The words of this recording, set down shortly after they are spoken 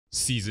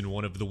Season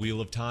 1 of The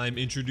Wheel of Time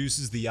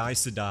introduces the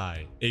Aes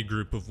Sedai, a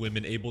group of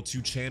women able to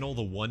channel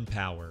the One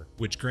Power,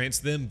 which grants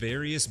them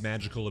various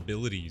magical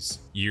abilities.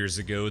 Years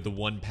ago, the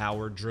One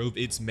Power drove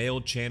its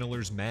male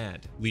channelers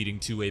mad, leading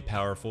to a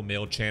powerful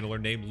male channeler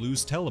named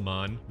Luz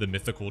Telamon, the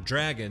mythical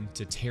dragon,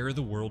 to tear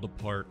the world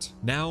apart.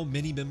 Now,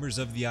 many members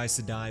of the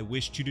Aes Sedai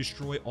wish to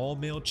destroy all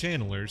male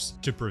channelers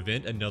to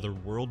prevent another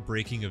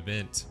world-breaking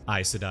event.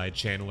 Aes Sedai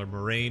channeler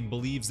Moiraine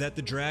believes that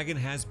the dragon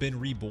has been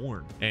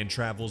reborn, and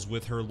travels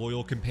with her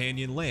loyal companion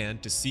Lan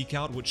to seek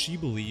out what she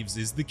believes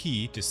is the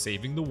key to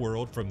saving the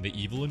world from the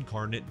evil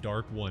incarnate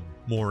Dark One.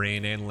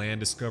 Moiraine and Lan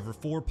discover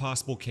 4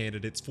 possible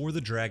candidates for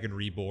the Dragon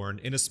Reborn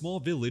in a small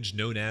village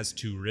known as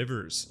Two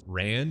Rivers: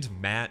 Rand,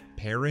 Mat,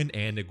 Perrin,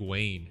 and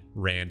Egwene.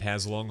 Rand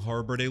has long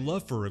harbored a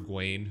love for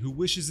Egwene, who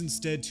wishes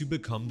instead to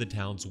become the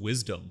town's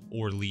wisdom,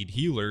 or lead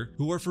healer,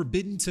 who are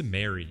forbidden to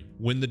marry.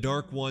 When the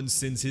Dark One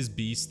sends his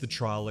beast, the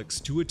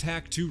Trollocs, to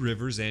attack Two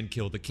Rivers and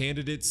kill the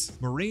candidates,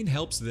 Moiraine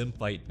helps them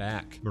fight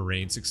back.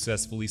 Moiraine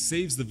successfully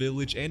saves the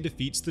village and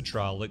defeats the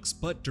Trollocs,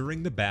 but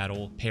during the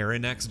battle,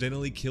 Perrin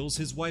accidentally kills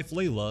his wife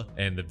Layla,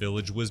 and the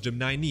village wisdom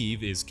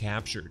Nynaeve is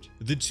captured.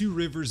 The Two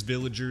Rivers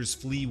villagers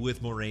flee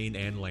with Moiraine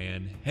and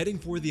Lan, heading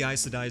for the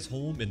Aes Sedai's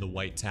home in the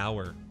White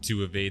Tower.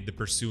 To evade the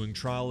pursuing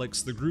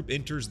Trollocs, the group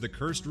enters the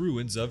cursed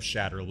ruins of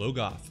Shatter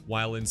Logoth.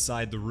 While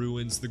inside the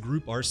ruins, the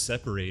group are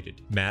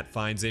separated. Mat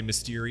finds a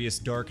mysterious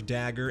dark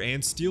dagger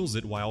and steals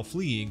it while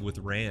fleeing with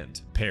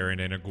Rand. Perrin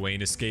and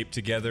Egwene escape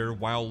together,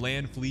 while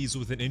Lan flees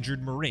with an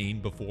injured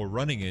Moiraine before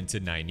running into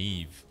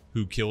Nynaeve,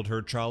 who killed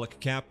her Trolloc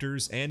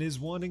captors and is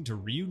wanting to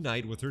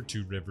reunite with her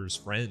Two Rivers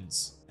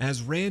friends.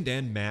 As Rand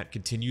and Mat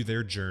continue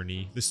their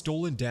journey, the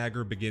stolen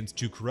dagger begins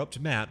to corrupt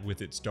Mat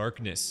with its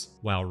darkness,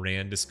 while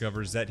Rand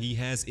discovers that he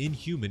has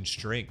inhuman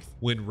strength.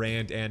 When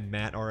Rand and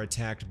Mat are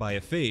attacked by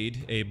a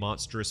Fade, a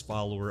monstrous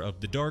follower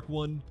of the Dark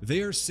One,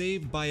 they are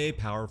saved by a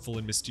powerful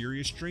and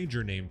mysterious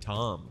stranger named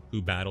Tom,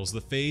 who battles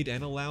the Fade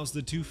and allows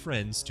the two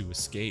friends to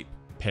escape.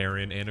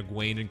 Perrin and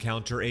Egwene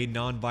encounter a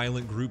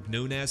non-violent group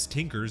known as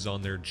Tinkers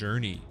on their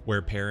journey,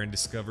 where Perrin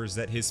discovers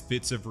that his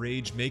fits of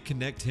rage may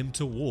connect him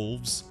to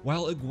wolves,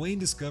 while Egwene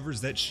discovers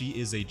that she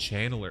is a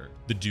channeler.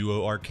 The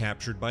duo are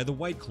captured by the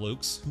White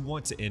Cloaks, who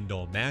want to end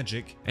all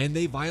magic, and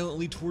they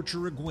violently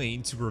torture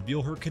Egwene to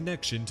reveal her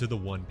connection to the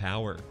One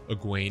Power.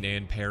 Egwene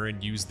and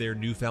Perrin use their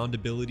newfound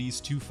abilities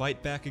to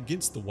fight back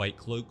against the White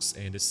Cloaks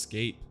and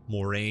escape.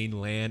 Moiraine,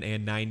 Lan,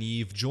 and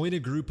Nynaeve join a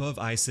group of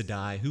Aes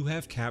Sedai who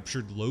have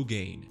captured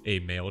Loghain, a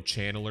male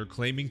channeler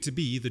claiming to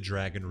be the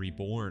Dragon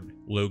Reborn.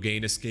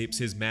 Loghain escapes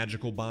his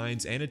magical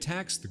binds and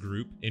attacks the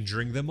group,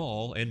 injuring them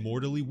all and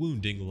mortally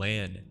wounding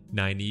Lan.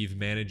 Nynaeve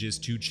manages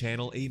to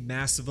channel a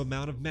massive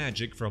amount of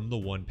magic from the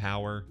One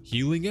Power,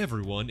 healing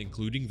everyone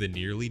including the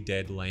nearly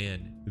dead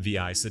Lan. The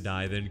Aes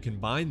Sedai then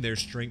combine their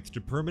strength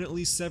to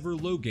permanently sever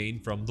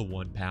Loghain from the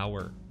One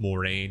Power.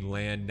 Moiraine,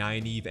 Lan,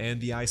 Nynaeve, and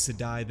the Aes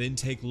Sedai then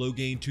take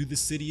Loghain to the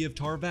city of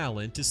Tar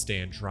Valon to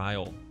stand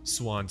trial.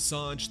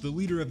 Sanche, the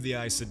leader of the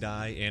Aes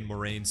Sedai and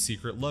Moraine's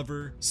secret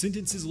lover,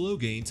 sentences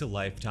Loghain to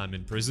lifetime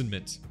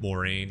imprisonment.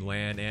 Moiraine,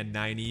 Lan, and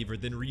Nynaeve are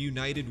then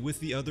reunited with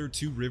the other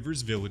Two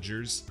Rivers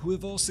villagers, who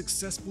have all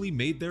successfully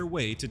made their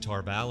way to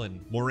Tar Valon.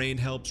 Moiraine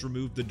helps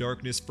remove the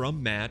darkness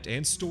from Mat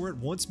and store it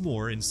once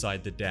more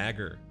inside the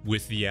dagger.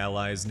 With the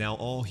allies now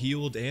all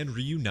healed and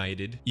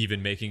reunited,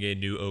 even making a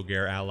new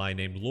Ogier ally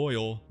named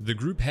Loial, the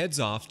group heads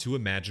off to a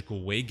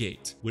magical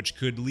waygate, which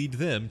could lead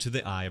them to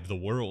the Eye of the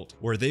World,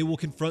 where they will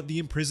confront the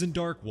imprisoned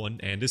Dark One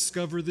and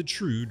discover the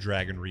true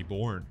Dragon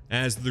Reborn.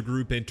 As the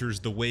group enters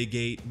the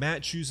waygate,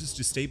 Mat chooses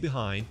to stay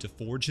behind to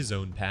forge his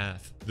own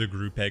path. The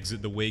group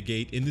exit the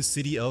waygate in the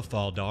city of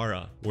Fal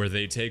Dara, where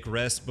they take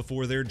rest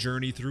before their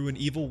journey through an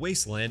evil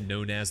wasteland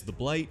known as the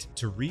Blight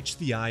to reach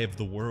the Eye of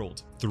the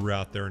World.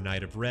 Throughout their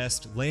night of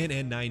rest, Lan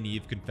and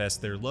Nynaeve confess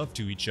their love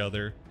to each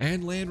other,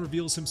 and Lan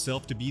reveals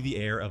himself to be the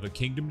heir of a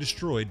kingdom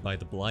destroyed by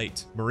the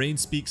Blight. Moiraine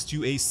speaks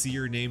to a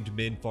seer named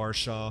Min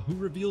Farshaw, who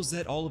reveals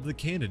that all of the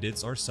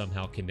candidates are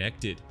somehow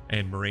connected,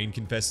 and Moiraine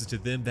confesses to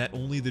them that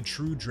only the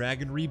true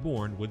Dragon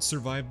Reborn would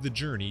survive the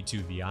journey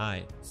to the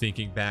Eye.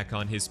 Thinking back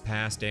on his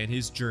past and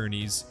his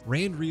journeys,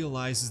 Rand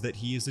realizes that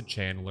he is a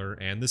channeler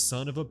and the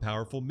son of a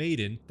powerful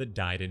maiden that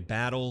died in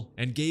battle,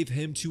 and gave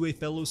him to a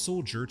fellow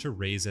soldier to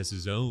raise as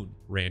his own.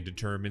 Rand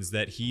determines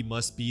that he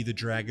must be the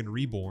Dragon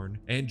Reborn,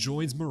 and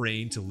joins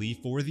Moiraine to leave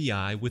for the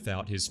Eye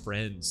without his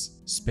friends,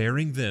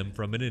 sparing them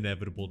from an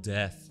inevitable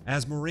death.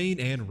 As Moiraine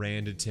and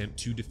Rand attempt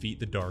to defeat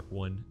the Dark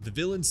One, the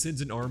villain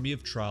sends an army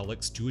of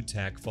Trollocs to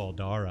attack Fal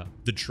Dara.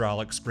 The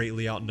Trollocs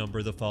greatly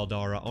outnumber the Fal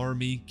Dara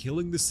army,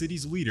 killing the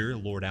city's leader,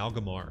 Lord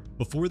Algamar.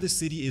 Before the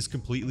city is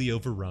completely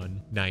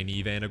overrun,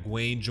 Nynaeve and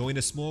Egwene join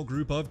a small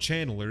group of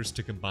channelers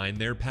to combine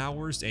their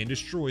powers and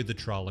destroy the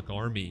Trolloc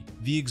army.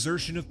 The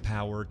exertion of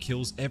power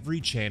kills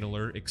every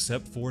channeler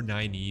except for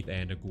Nynaeve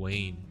and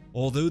Egwene.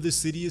 Although the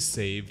city is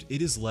saved,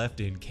 it is left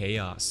in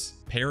chaos.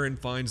 Perrin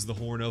finds the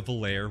Horn of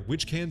Valere,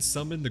 which can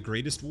summon the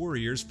greatest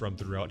warriors from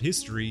throughout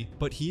history,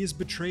 but he is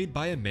betrayed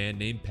by a man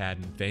named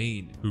Padan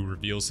Fain, who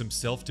reveals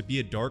himself to be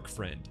a dark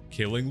friend,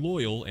 killing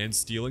Loial and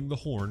stealing the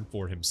horn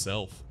for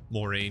himself.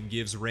 Moiraine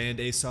gives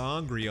Rand a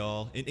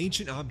sangreal, an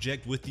ancient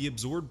object with the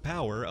absorbed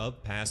power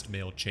of past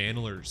male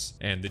channelers,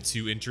 and the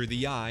two enter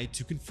the Eye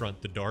to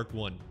confront the Dark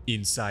One.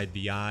 Inside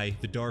the Eye,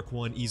 the Dark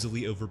One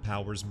easily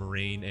overpowers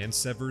Moiraine and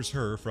severs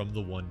her from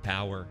the One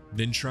Power,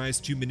 then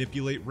tries to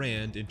manipulate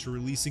Rand into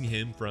releasing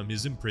him from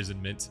his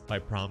imprisonment by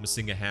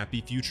promising a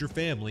happy future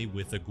family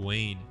with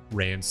Egwene.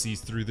 Rand sees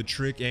through the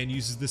trick and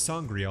uses the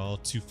sangreal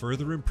to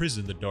further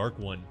imprison the Dark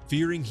One.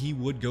 Fearing he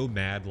would go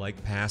mad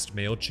like past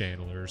male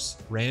channelers,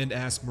 Rand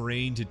asks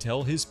Moiraine to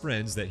tell his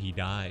friends that he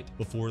died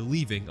before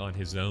leaving on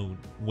his own.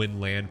 When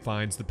Lan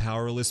finds the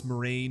powerless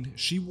Moiraine,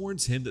 she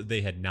warns him that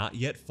they had not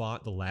yet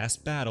fought the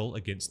last battle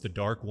against the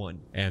Dark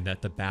One, and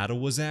that the battle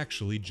was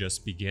actually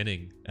just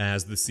beginning.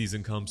 As the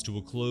season comes to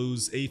a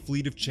close, a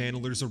fleet of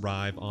channelers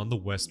arrive on the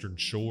western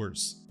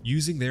shores,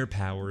 using their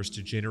powers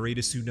to generate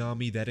a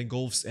tsunami that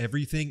engulfs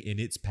everything in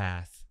its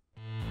path.